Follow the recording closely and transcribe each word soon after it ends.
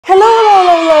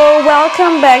Hello,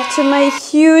 welcome back to my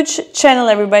huge channel,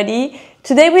 everybody.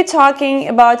 Today we're talking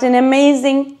about an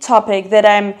amazing topic that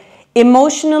I'm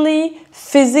emotionally,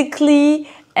 physically,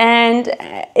 and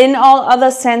in all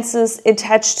other senses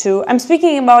attached to. I'm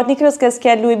speaking about Nicolas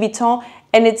Ghesquière, Louis Vuitton,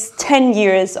 and it's 10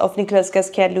 years of Nicolas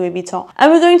Ghesquière, Louis Vuitton.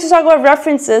 And we're going to talk about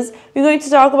references, we're going to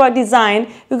talk about design,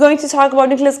 we're going to talk about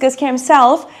Nicolas Ghesquière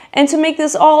himself, and to make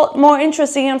this all more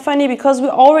interesting and funny, because we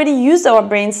already used our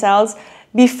brain cells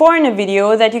before in a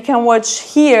video that you can watch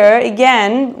here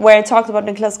again, where I talked about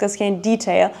Nicolas Ghesquière in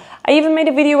detail. I even made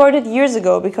a video about it years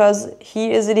ago because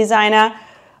he is a designer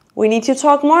we need to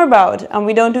talk more about, and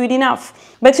we don't do it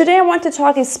enough. But today I want to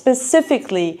talk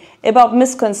specifically about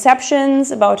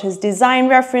misconceptions, about his design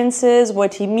references,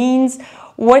 what he means,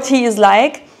 what he is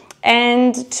like.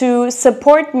 And to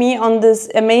support me on this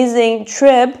amazing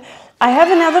trip, I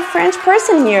have another French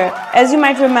person here. As you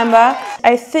might remember,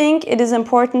 I think it is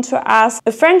important to ask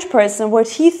a French person what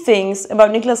he thinks about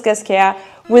Nicolas Ghesquière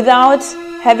without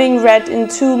having read in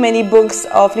too many books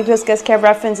of Nicolas Ghesquière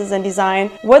references and design,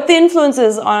 what the influence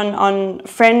is on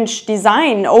French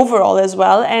design overall as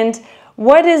well, and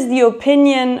what is the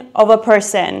opinion of a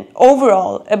person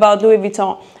overall about Louis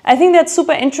Vuitton. I think that's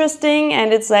super interesting,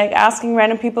 and it's like asking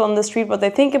random people on the street what they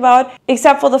think about,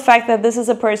 except for the fact that this is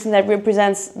a person that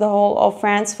represents the whole of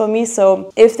France for me.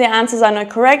 So if the answers are not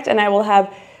correct, and I will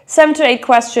have 7 to 8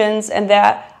 questions, and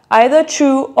they're either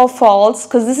true or false,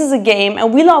 because this is a game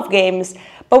and we love games,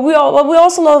 but what we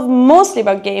also love mostly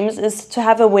about games is to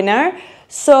have a winner.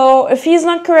 So if he's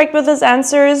not correct with his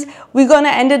answers, we're gonna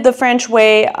end it the French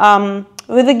way,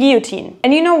 with a guillotine.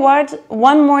 And you know what?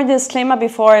 One more disclaimer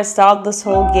before I start this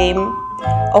whole game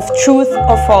of truth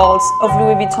or false of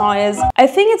Louis Vuitton is, I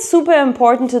think it's super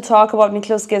important to talk about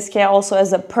Nicolas Ghesquière also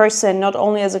as a person, not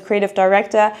only as a creative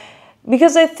director,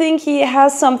 because I think he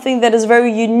has something that is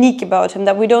very unique about him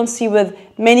that we don't see with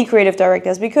many creative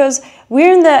directors, because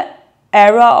we're in the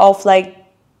era of like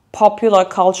popular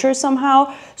culture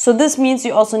somehow. So this means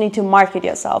you also need to market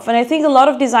yourself. And I think a lot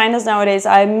of designers nowadays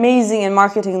are amazing in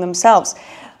marketing themselves.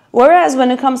 Whereas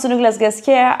when it comes to Nicolas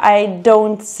Ghesquière, I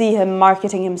don't see him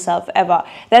marketing himself ever.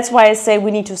 That's why I say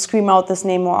we need to scream out this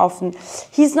name more often.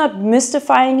 He's not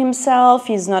mystifying himself,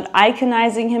 he's not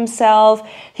iconizing himself,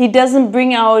 he doesn't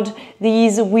bring out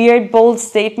these weird, bold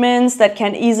statements that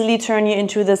can easily turn you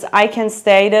into this icon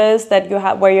status that you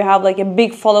have, where you have like a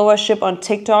big followership on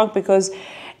TikTok because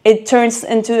it turns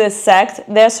into a sect.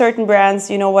 There are certain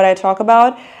brands, you know what I talk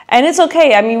about, and it's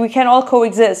okay. I mean, we can all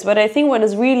coexist, but I think what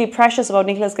is really precious about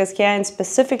Nicolas Ghesquière and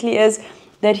specifically is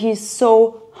that he's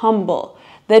so humble,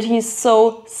 that he's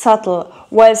so subtle,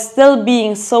 while still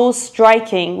being so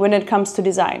striking when it comes to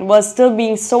design, while still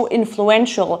being so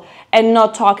influential and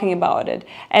not talking about it.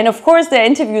 And of course, there are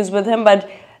interviews with him, but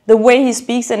the way he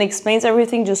speaks and explains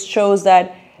everything just shows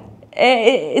that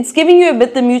it's giving you a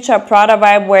bit the Miuccia Prada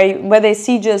vibe, where they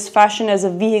see just fashion as a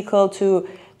vehicle to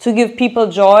give people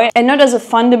joy and not as a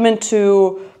fundament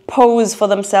to pose for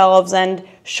themselves and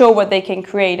show what they can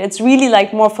create. It's really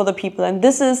like more for the people, and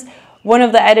this is one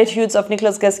of the attitudes of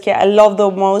Nicolas Ghesquière I love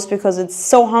the most, because it's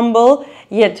so humble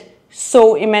yet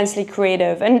so immensely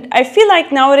creative. And I feel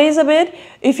like nowadays a bit,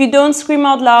 if you don't scream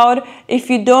out loud, if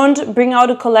you don't bring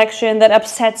out a collection that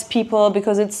upsets people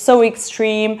because it's so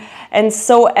extreme and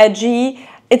so edgy,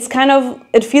 it's kind of,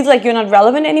 it feels like you're not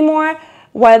relevant anymore.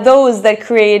 While those that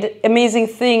create amazing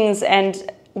things and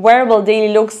wearable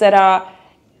daily looks that are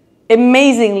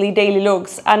amazingly daily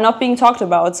looks are not being talked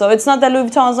about. So it's not that Louis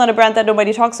Vuitton is not a brand that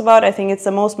nobody talks about. I think it's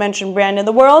the most mentioned brand in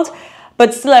the world.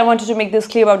 But still, I wanted to make this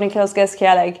clear about Nicolas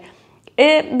Ghesquière. Like,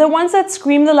 the ones that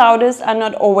scream the loudest are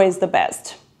not always the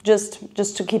best.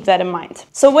 Just to keep that in mind.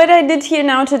 So what I did here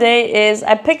now today is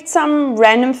I picked some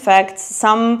random facts,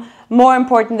 some more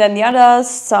important than the others,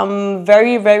 some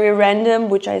very, very random,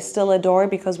 which I still adore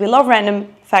because we love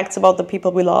random facts about the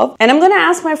people we love. And I'm gonna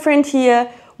ask my friend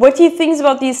here what he thinks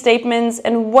about these statements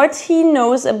and what he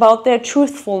knows about their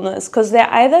truthfulness, because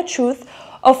they're either truth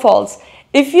or false.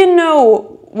 If you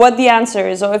know what the answer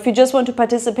is, or if you just want to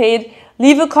participate,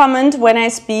 leave a comment when I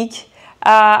speak.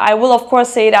 I will of course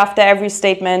say it after every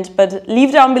statement, but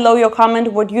leave down below your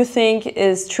comment what you think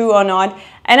is true or not.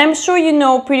 And I'm sure you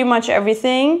know pretty much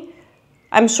everything.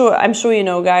 I'm sure you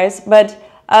know, guys, but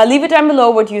leave it down below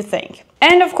what you think.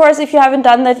 And of course, if you haven't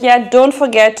done that yet, don't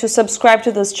forget to subscribe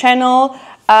to this channel.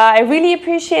 I really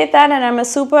appreciate that, and I'm a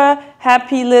super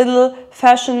happy little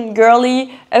fashion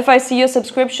girly if I see your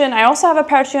subscription. I also have a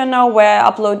Patreon now where I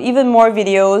upload even more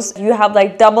videos. You have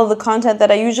like double the content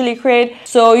that I usually create.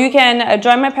 So you can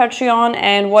join my Patreon,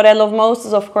 and what I love most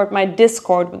is of course my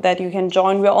Discord that you can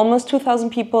join. We're almost 2,000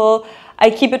 people. I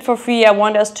keep it for free. I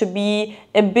want us to be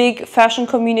a big fashion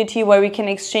community where we can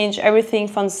exchange everything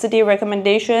from city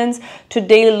recommendations to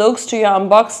daily looks to your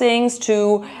unboxings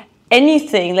to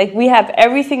anything. Like, we have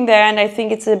everything there, and I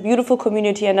think it's a beautiful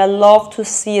community, and I love to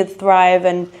see it thrive,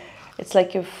 and it's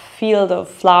like a field of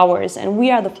flowers, and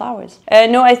we are the flowers.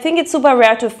 No, I think it's super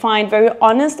rare to find very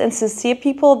honest and sincere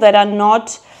people that are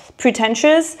not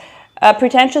pretentious.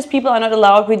 Pretentious people are not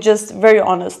allowed. We're just very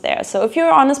honest there. So if you're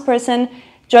an honest person,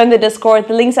 join the Discord.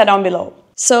 The links are down below.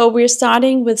 So we're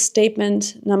starting with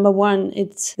statement number 1.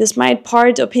 This might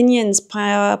part opinions,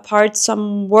 part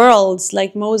some worlds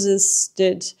like Moses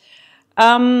did.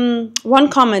 One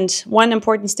comment, one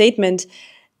important statement.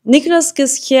 Nicolas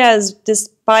Ghesquière,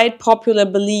 despite popular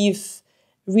belief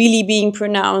really being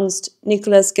pronounced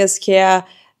Nicolas Ghesquière,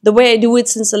 the way I do it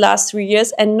since the last 3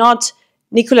 years, and not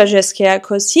Nicolas Ghesquière,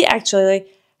 because he actually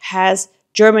has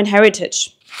German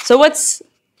heritage. So what's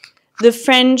the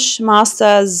French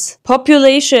master's,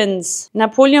 populations,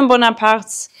 Napoleon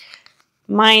Bonaparte's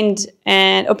mind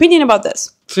and opinion about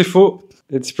this? C'est faux.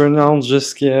 It's pronounced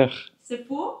Ghesquière. C'est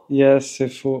faux? Yes, c'est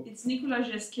faux. It's Nicolas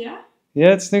Ghesquière?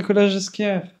 Yeah, it's Nicolas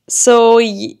Ghesquière. So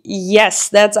yes,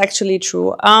 that's actually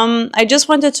true. I just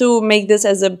wanted to make this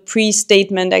as a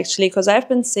pre-statement actually, because I've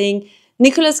been saying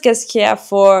Nicolas Ghesquière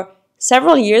for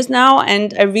several years now,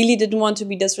 and I really didn't want to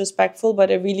be disrespectful, but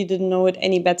I really didn't know it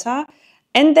any better.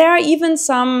 And there are even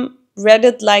some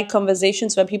Reddit-like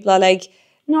conversations where people are like,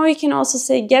 no, you can also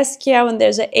say Ghesquière when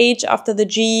there's an H after the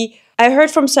G. I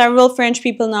heard from several French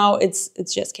people now it's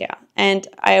Ghesquière. And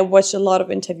I watched a lot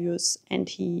of interviews and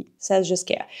he says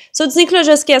Ghesquière. So it's Nicolas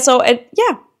Ghesquière. So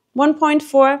yeah, 1 point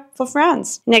for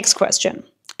France. Next question.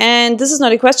 And this is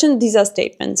not a question, these are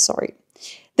statements, sorry.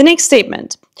 The next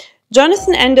statement.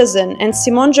 Jonathan Anderson and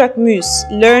Simone Jacquemus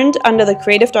learned under the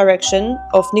creative direction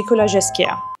of Nicolas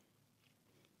Ghesquière.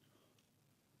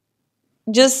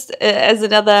 Just as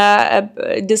another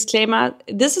disclaimer,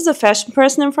 this is a fashion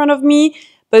person in front of me,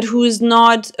 but who is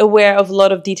not aware of a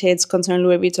lot of details concerning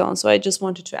Louis Vuitton. So I just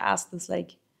wanted to ask this,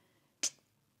 like,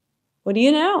 what do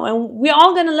you know? And we're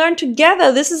all going to learn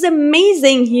together. This is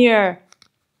amazing here.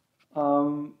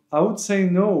 I would say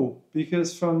no,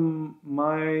 because from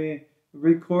my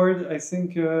record, I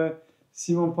think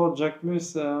Simon Paul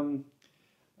Jacquemus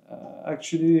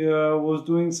actually was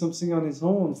doing something on his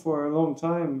own for a long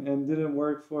time and didn't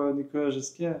work for Nicolas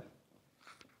Ghesquière.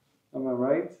 Am I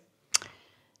right?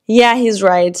 Yeah, he's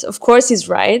right. Of course he's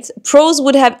right. Pros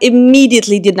would have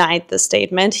immediately denied the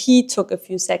statement. He took a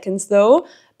few seconds though.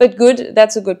 But good,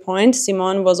 that's a good point.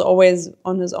 Simon was always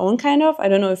on his own, kind of. I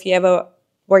don't know if he ever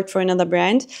worked for another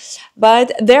brand.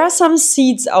 But there are some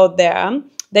seeds out there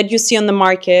that you see on the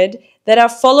market that are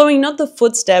following not the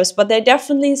footsteps, but they're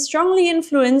definitely strongly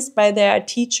influenced by their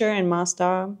teacher and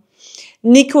master,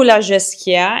 Nicolas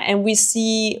Ghesquière. And we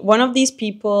see one of these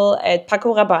people at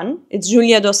Paco Rabanne. It's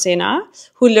Julia Docena,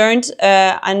 who learned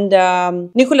under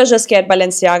Nicolas Ghesquière at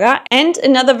Balenciaga, and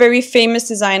another very famous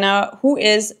designer who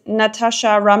is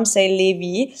Natasha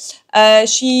Ramsey-Levy.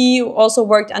 She also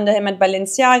worked under him at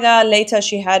Balenciaga. Later,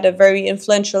 she had a very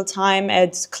influential time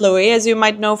at Chloé, as you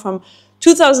might know, from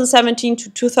 2017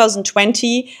 to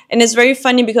 2020. And it's very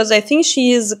funny because I think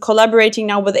she is collaborating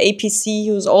now with APC,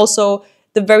 who's also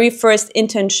the very first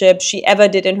internship she ever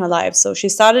did in her life. So she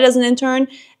started as an intern,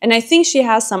 and I think she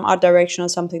has some art direction or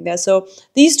something there. So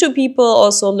these two people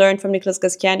also learned from Nicolas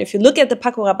Ghesquière. And if you look at the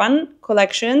Paco Rabanne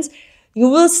collections, you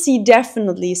will see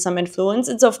definitely some influence.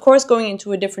 It's of course going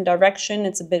into a different direction.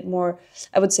 It's a bit more,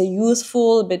 I would say,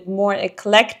 youthful, a bit more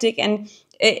eclectic, and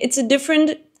it's a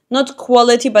different, not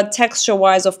quality, but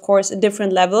texture-wise, of course, a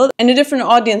different level and a different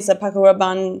audience that Paco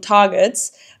Rabanne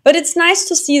targets. But it's nice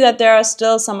to see that there are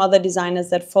still some other designers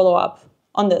that follow up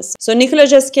on this. So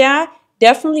Nicolas Ghesquière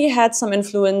definitely had some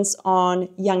influence on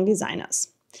young designers.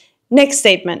 Next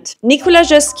statement.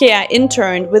 Nicolas Ghesquière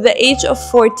interned with the age of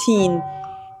 14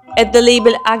 at the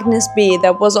label Agnes B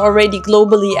that was already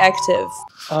globally active.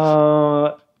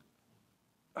 Oh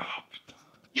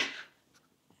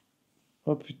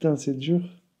putain, c'est dur.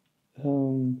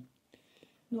 No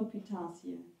putins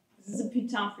here. This is a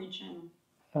putain free channel.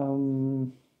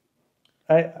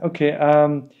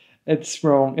 It's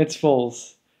wrong. It's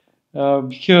false.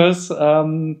 Because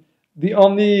the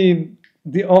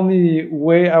only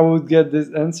way I would get this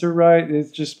answer right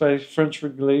is just by French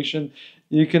regulation.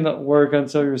 You cannot work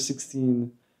until you're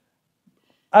 16.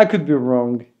 I could be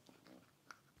wrong.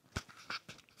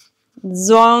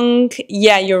 Zong,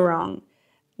 yeah, you're wrong.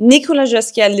 Nicolas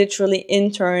Ghesquière literally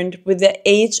interned with the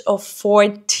age of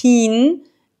 14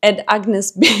 at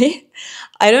Agnes B.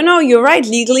 I don't know, you're right,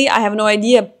 legally, I have no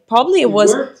idea. Probably it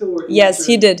was... Worked or Yes,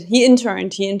 he interned?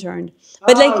 did. He interned.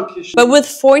 But like, Okay, but with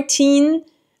 14,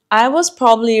 I was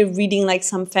probably reading like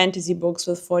some fantasy books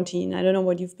with 14. I don't know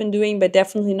what you've been doing, but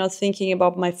definitely not thinking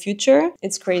about my future.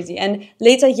 It's crazy. And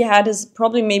later he had his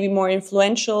probably maybe more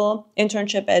influential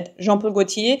internship at Jean-Paul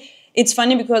Gaultier. It's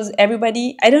funny because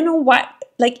everybody, I don't know why,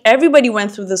 like everybody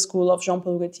went through the school of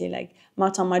Jean-Paul Gaultier, like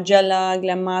Martin Margiela,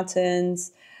 Glenn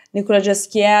Martens, Nicolas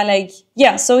Ghesquière, like,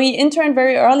 yeah, so he interned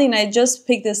very early, and I just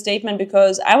picked this statement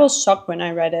because I was shocked when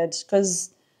I read it, because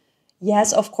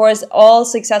yes, of course, all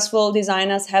successful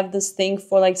designers have this thing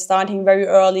for like starting very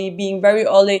early, being very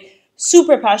early,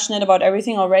 super passionate about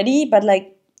everything already, but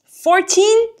like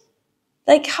 14?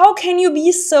 Like, how can you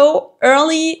be so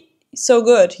early, so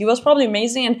good? He was probably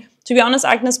amazing, and to be honest,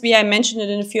 Agnes B, I mentioned it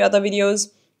in a few other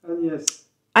videos. Agnes.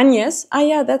 Agnes? Ah,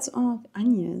 yeah, that's... Oh,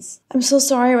 Agnes. I'm so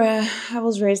sorry, I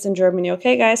was raised in Germany,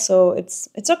 okay, guys? So it's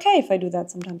okay if I do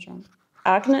that sometimes wrong.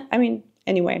 Agnes? I mean,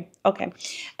 anyway, okay.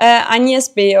 Agnes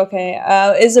B, okay,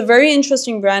 is a very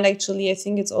interesting brand, actually. I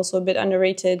think it's also a bit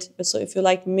underrated. So if you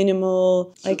like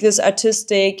minimal, like this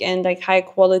artistic and like high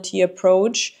quality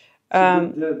approach...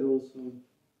 Dead also.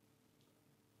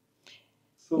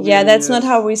 Yeah, that's not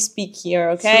how we speak here,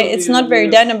 okay? It's not very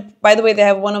dead. And by the way, they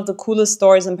have one of the coolest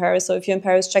stores in Paris. So if you're in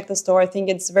Paris, check the store. I think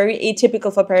it's very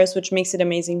atypical for Paris, which makes it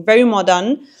amazing. Very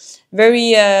modern. Very...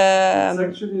 It's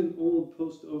actually an old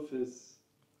post office.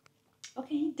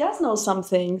 Okay, he does know some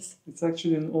things. It's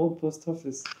actually an old post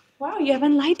office. Wow, you have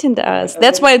enlightened us.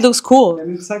 That's why it looks cool.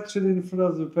 And it's actually in front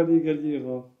of the Palais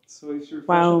Galliera. So if you're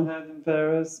fashion head in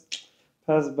Paris,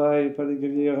 pass by Palais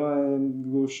Galliera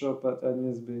and go shop at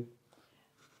Agnes B.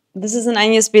 This is an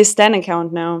Agnes B Stan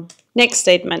account now. Next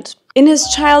statement. In his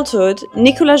childhood,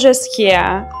 Nicolas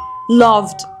Ghesquière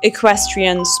loved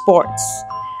equestrian sports.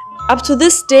 Up to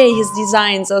this day, his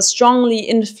designs are strongly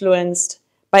influenced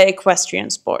by equestrian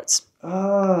sports.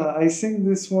 Ah, I think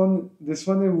this one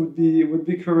it would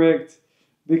be correct,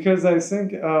 because I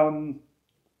think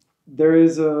there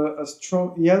is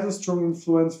he has a strong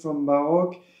influence from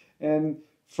Baroque, and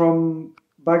from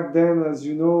back then, as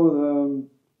you know,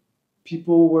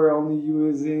 people were only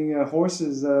using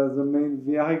horses as the main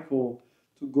vehicle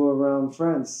to go around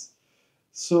France.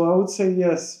 So I would say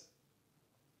yes.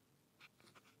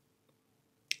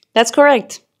 That's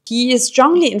correct. He is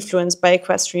strongly influenced by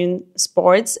equestrian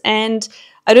sports, and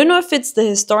I don't know if it's the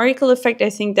historical effect. I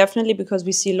think definitely, because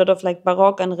we see a lot of like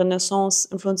Baroque and Renaissance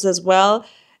influences as well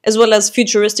as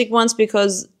futuristic ones,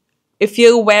 because if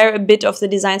you're aware a bit of the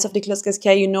designs of Nicolas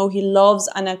Ghesquière, you know he loves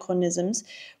anachronisms,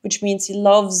 which means he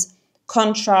loves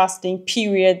contrasting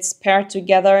periods paired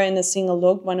together in a single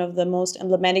look. One of the most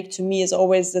emblematic to me is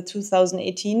always the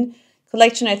 2018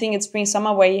 collection. I think it's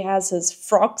spring-summer, where he has his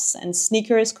frocks and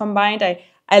sneakers combined.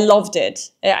 I loved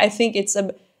it. I think it's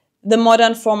the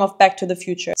modern form of Back to the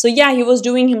Future. So yeah, he was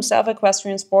doing himself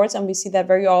equestrian sports, and we see that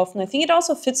very often. I think it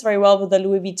also fits very well with the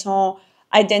Louis Vuitton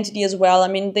identity as well. I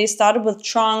mean, they started with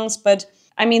trunks, but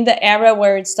I mean, the era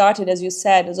where it started, as you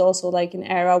said, is also like an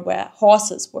era where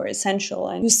horses were essential.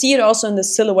 And you see it also in the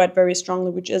silhouette very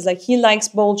strongly, which is like he likes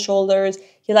bold shoulders,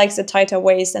 he likes a tighter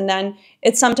waist, and then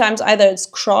it's sometimes either it's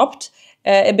cropped,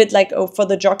 a bit like for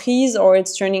the jockeys, or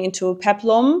it's turning into a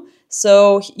peplum.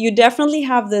 So you definitely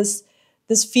have this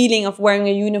feeling of wearing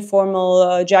a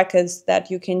uniformal jacket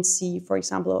that you can see, for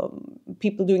example,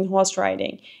 people doing horse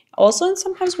riding. Also, and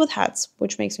sometimes with hats,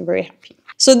 which makes me very happy.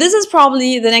 So this is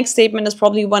probably, the next statement is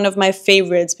probably one of my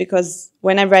favorites, because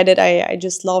when I read it, I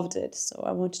just loved it. So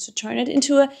I wanted to turn it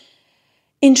into an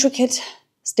intricate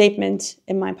statement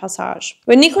in my passage.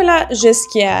 When Nicolas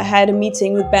Ghesquière had a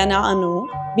meeting with Bernard Arnault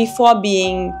before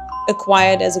being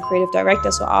acquired as a creative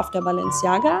director, so after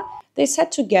Balenciaga, they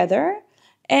sat together,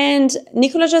 and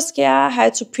Nicolas Ghesquière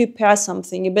had to prepare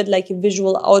something, a bit like a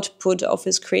visual output of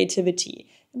his creativity,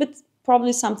 a bit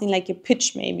probably something like a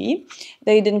pitch maybe.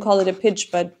 They didn't call it a pitch,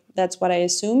 but that's what I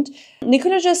assumed.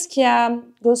 Nicolas Ghesquière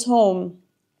goes home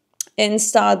and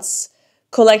starts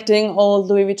collecting all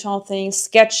Louis Vuitton things,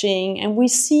 sketching, and we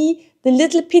see the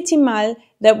little Petite Malle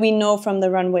that we know from the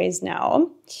runways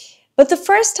now. But the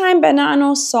first time Bernard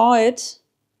Arnault saw it,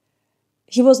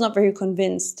 he was not very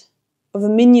convinced of a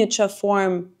miniature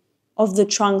form of the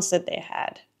trunks that they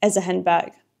had as a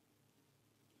handbag.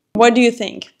 What do you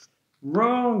think?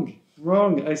 Wrong.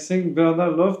 I think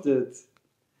Bernard loved it.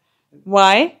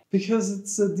 Why? Because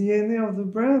it's the DNA of the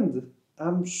brand.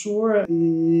 I'm sure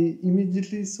he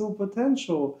immediately saw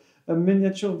potential. A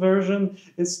miniature version,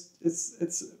 it's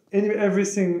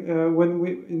everything. When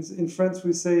we in France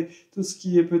we say tout ce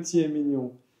qui est petit est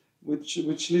mignon. which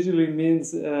literally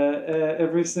means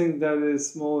everything that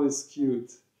is small is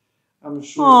cute. I'm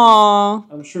sure. Aww.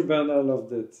 I'm sure Bernard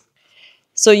loved it.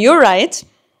 So you're right.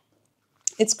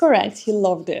 It's correct. He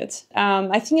loved it.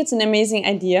 I think it's an amazing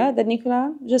idea that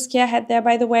Nicolas Ghesquière had there,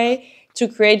 by the way, to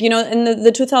create, you know, in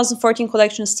the 2014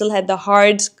 collection still had the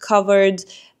hard covered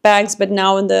bags, but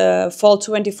now in the fall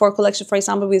 24 collection, for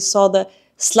example, we saw the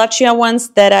slutchier ones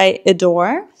that I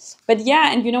adore. But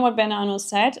yeah, and you know what Bernard Arnault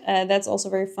said? That's also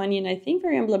very funny and I think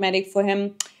very emblematic for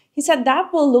him. He said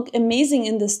that will look amazing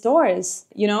in the stores,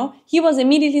 you know? He was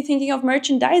immediately thinking of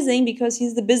merchandising because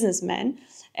he's the businessman.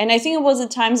 And I think it was a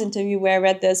Times interview where I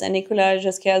read this and Nicolas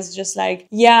Ghesquière is just like,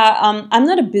 yeah, I'm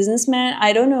not a businessman.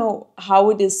 I don't know how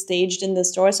it is staged in the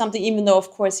store or something, even though,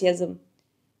 of course,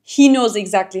 he knows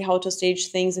exactly how to stage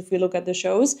things if we look at the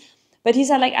shows. But he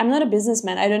said, like, I'm not a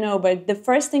businessman. I don't know. But the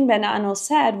first thing Bernard Arnault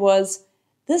said was,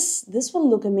 this will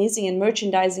look amazing in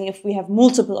merchandising if we have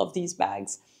multiple of these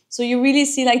bags. So you really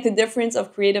see like the difference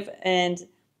of creative and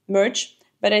merch.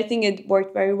 But I think it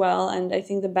worked very well. And I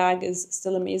think the bag is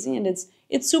still amazing. And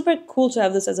it's super cool to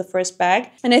have this as a first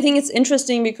bag. And I think it's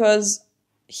interesting because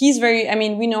he's very, I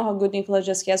mean, we know how good Nicolas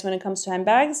Ghesquière is when it comes to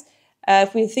handbags.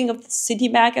 If we think of the city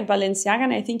bag at Balenciaga,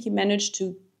 and I think he managed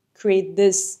to create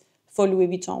this for Louis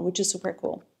Vuitton, which is super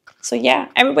cool. So yeah,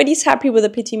 everybody's happy with the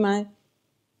Petite Malle.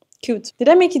 Cute. Did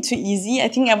I make it too easy? I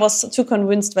think I was too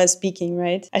convinced by speaking,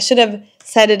 right? I should have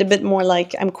said it a bit more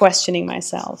like I'm questioning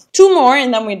myself. Two more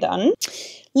and then we're done.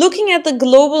 Looking at the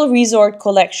global resort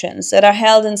collections that are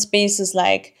held in spaces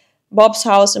like Bob's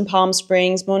House in Palm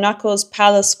Springs, Monaco's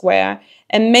Palace Square,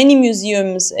 and many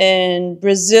museums in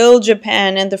Brazil,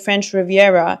 Japan, and the French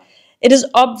Riviera, it is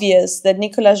obvious that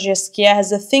Nicolas Ghesquière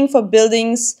has a thing for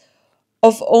buildings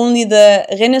of only the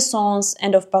Renaissance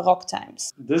and of Baroque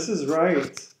times. This is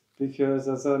right, because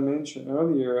as I mentioned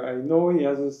earlier, I know he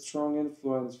has a strong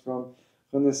influence from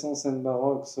Renaissance and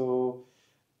Baroque, so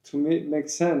to me it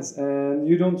makes sense. And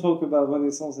you don't talk about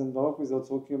Renaissance and Baroque without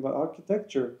talking about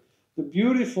architecture. The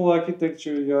beautiful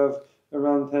architecture you have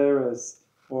around Paris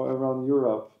or around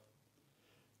Europe.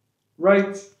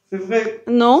 Right, c'est vrai.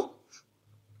 Non,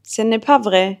 ce n'est pas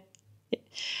vrai.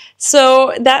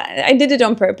 So that I did it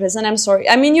on purpose, and I'm sorry.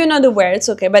 I mean, you're not aware, it's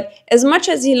okay. But as much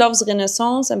as he loves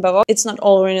Renaissance and Baroque, it's not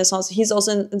all Renaissance. He's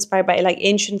also inspired by like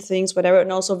ancient things, whatever,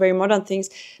 and also very modern things.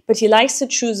 But he likes to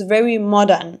choose very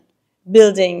modern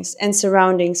buildings and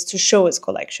surroundings to show his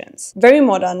collections. Very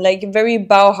modern, like very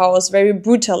Bauhaus, very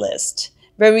brutalist,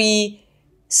 very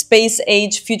space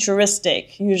age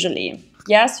futuristic, usually.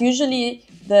 Yes, usually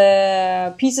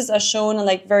the pieces are shown in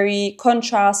like very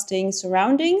contrasting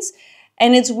surroundings.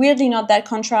 And it's weirdly not that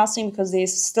contrasting because they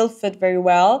still fit very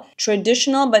well.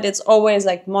 Traditional, but it's always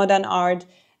like modern art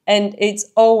and it's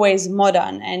always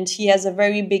modern. And he has a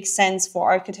very big sense for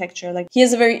architecture. Like he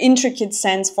has a very intricate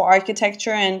sense for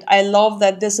architecture. And I love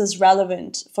that this is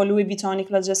relevant for Louis Vuitton,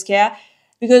 Nicolas Ghesquière,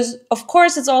 because of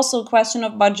course it's also a question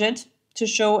of budget to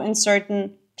show in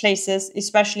certain places,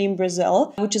 especially in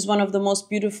Brazil, which is one of the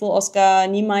most beautiful Oscar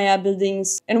Niemeyer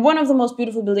buildings and one of the most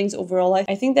beautiful buildings overall.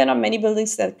 I think there are many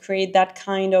buildings that create that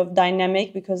kind of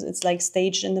dynamic because it's like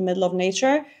staged in the middle of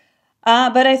nature.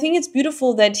 But I think it's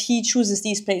beautiful that he chooses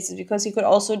these places because he could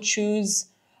also choose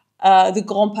the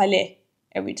Grand Palais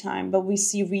every time. But we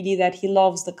see really that he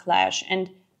loves the clash and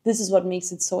this is what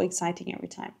makes it so exciting every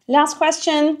time. Last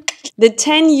question. The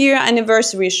 10-year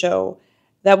anniversary show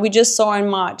that we just saw in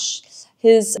March.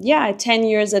 His 10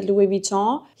 years at Louis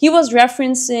Vuitton, he was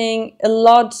referencing a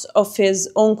lot of his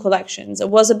own collections. It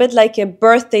was a bit like a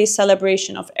birthday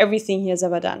celebration of everything he has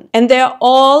ever done. And they're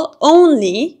all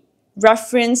only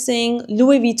referencing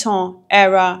Louis Vuitton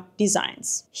era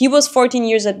designs. He was 14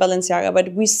 years at Balenciaga,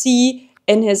 but we see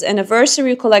in his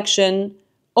anniversary collection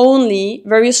only,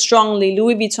 very strongly,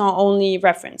 Louis Vuitton only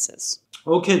references.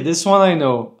 Okay, this one I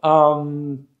know.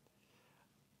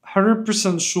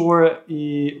 100% sure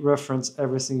he referenced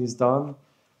everything he's done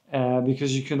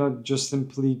because you cannot just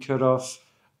simply cut off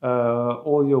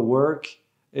all your work.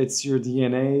 It's your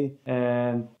DNA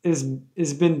and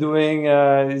he's been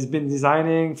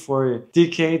designing for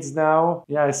decades now.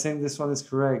 Yeah, I think this one is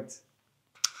correct.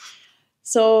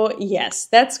 So yes,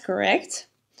 that's correct.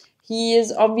 He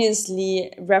is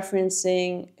obviously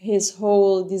referencing his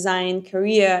whole design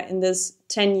career in this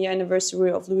 10-year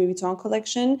anniversary of Louis Vuitton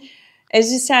collection. As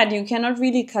you said, you cannot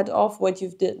really cut off what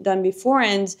you've done before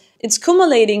and it's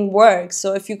cumulating work.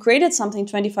 So if you created something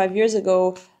 25 years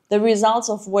ago, the results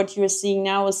of what you're seeing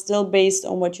now is still based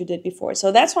on what you did before.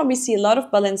 So that's why we see a lot of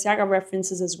Balenciaga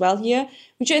references as well here,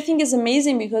 which I think is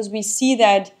amazing because we see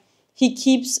that he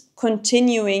keeps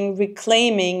continuing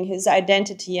reclaiming his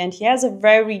identity, and he has a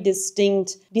very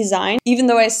distinct design. Even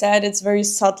though I said it's very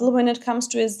subtle when it comes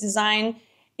to his design,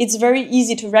 it's very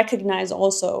easy to recognize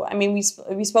also. I mean, we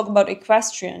spoke about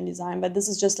equestrian design, but this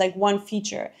is just like one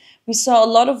feature. We saw a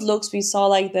lot of looks. We saw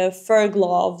like the fur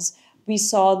gloves. We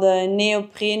saw the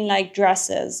neoprene-like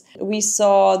dresses. We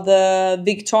saw the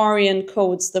Victorian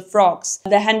coats, the frocks,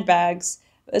 the handbags.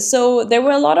 So there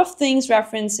were a lot of things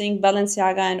referencing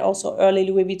Balenciaga and also early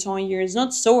Louis Vuitton years,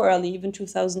 not so early, even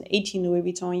 2018 Louis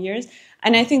Vuitton years.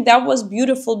 And I think that was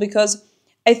beautiful because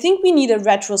I think we need a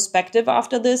retrospective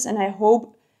after this. And I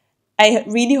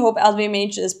really hope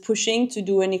LVMH is pushing to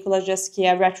do a Nicolas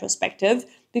Ghesquière retrospective,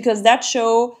 because that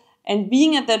show, and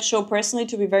being at that show personally,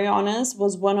 to be very honest,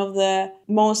 was one of the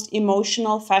most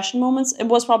emotional fashion moments. It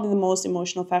was probably the most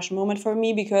emotional fashion moment for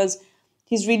me because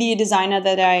he's really a designer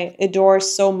that I adore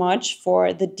so much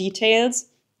for the details.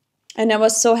 And I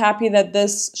was so happy that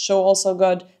this show also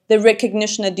got the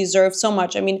recognition it deserved so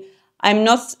much. I mean, I'm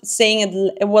not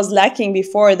saying it was lacking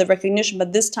before, the recognition,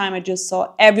 but this time I just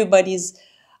saw everybody's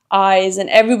eyes and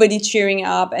everybody cheering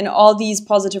up and all these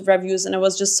positive reviews. And I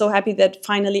was just so happy that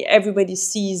finally everybody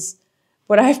sees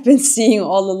what I've been seeing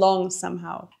all along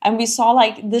somehow. And we saw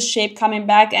like this shape coming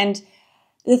back. And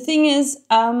the thing is,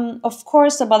 of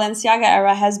course, the Balenciaga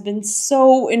era has been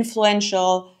so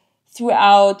influential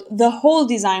throughout the whole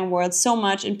design world so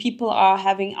much. And people are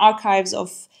having archives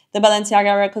of the Balenciaga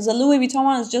era because the Louis Vuitton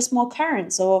one is just more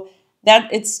current. So that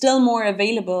it's still more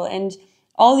available. And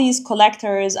all these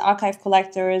collectors, archive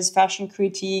collectors, fashion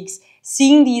critiques,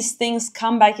 seeing these things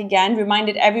come back again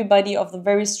reminded everybody of the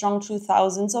very strong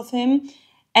 2000s of him.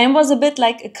 And it was a bit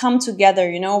like a come together,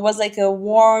 you know, it was like a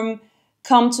warm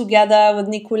come together with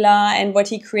Nicolas and what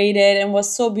he created, and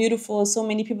was so beautiful. So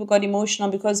many people got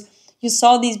emotional because you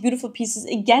saw these beautiful pieces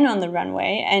again on the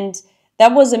runway, and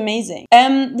that was amazing.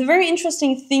 The very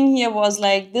interesting thing here was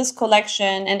like this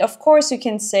collection, and of course you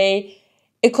can say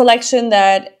a collection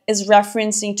that is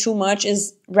referencing too much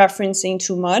is referencing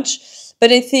too much.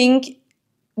 But I think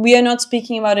we are not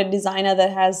speaking about a designer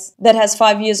that has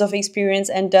 5 years of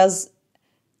experience and does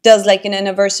like an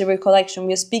anniversary collection.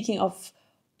 We are speaking of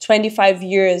 25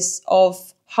 years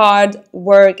of hard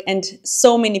work and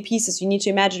so many pieces. You need to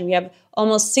imagine we have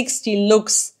almost 60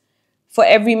 looks for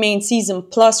every main season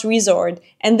plus resort,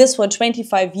 and this for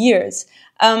 25 years.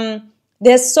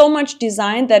 There's so much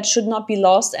design that should not be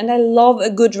lost, and I love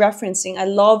a good referencing. I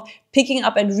love picking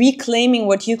up and reclaiming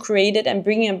what you created and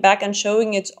bringing it back and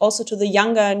showing it also to the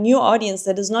younger, new audience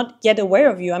that is not yet aware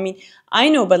of you. I mean, I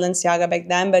know Balenciaga back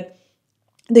then, but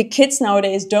the kids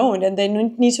nowadays don't, and they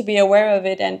need to be aware of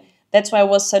it, and that's why it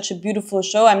was such a beautiful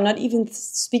show. I'm not even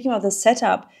speaking about the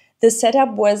setup. The setup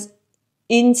was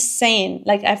insane.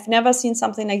 Like, I've never seen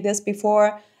something like this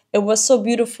before. It was so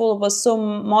beautiful, it was so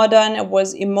modern, it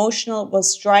was emotional, it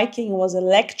was striking, it was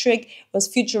electric, it was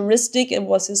futuristic, it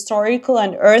was historical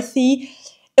and earthy.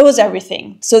 It was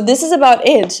everything. So this is about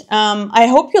it. I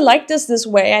hope you like this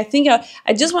way. I think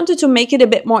I just wanted to make it a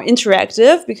bit more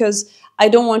interactive because I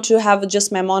don't want to have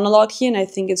just my monologue here, and I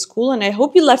think it's cool. And I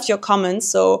hope you left your comments.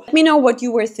 So let me know what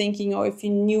you were thinking, or if you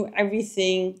knew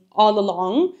everything all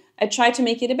along. I tried to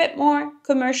make it a bit more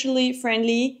commercially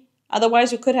friendly.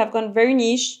 Otherwise, we could have gone very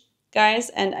niche, guys.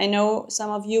 And I know some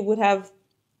of you would have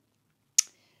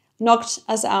knocked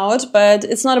us out, but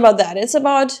it's not about that. It's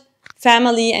about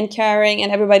family and caring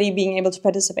and everybody being able to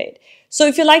participate. So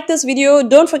if you like this video,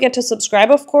 don't forget to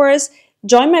subscribe, of course.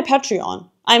 Join my Patreon.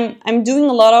 I'm doing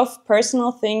a lot of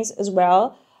personal things as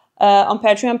well on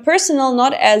Patreon. Personal,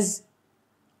 not as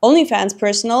OnlyFans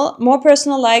personal, more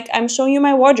personal, like I'm showing you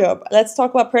my wardrobe. Let's talk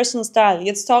about personal style.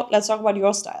 Let's talk about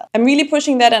your style. I'm really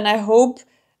pushing that, and I hope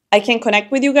I can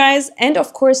connect with you guys. And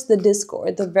of course, the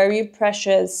Discord, the very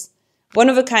precious,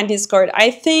 one-of-a-kind Discord. I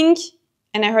think,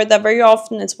 and I heard that very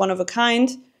often, it's one of a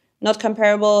kind, not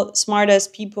comparable,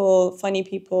 smartest people, funny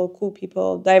people, cool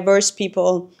people, diverse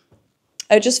people.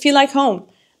 I just feel like home.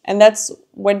 And that's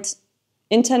what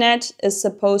internet is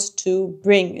supposed to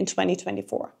bring in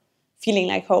 2024. Feeling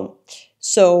like home.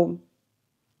 So,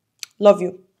 love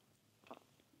you.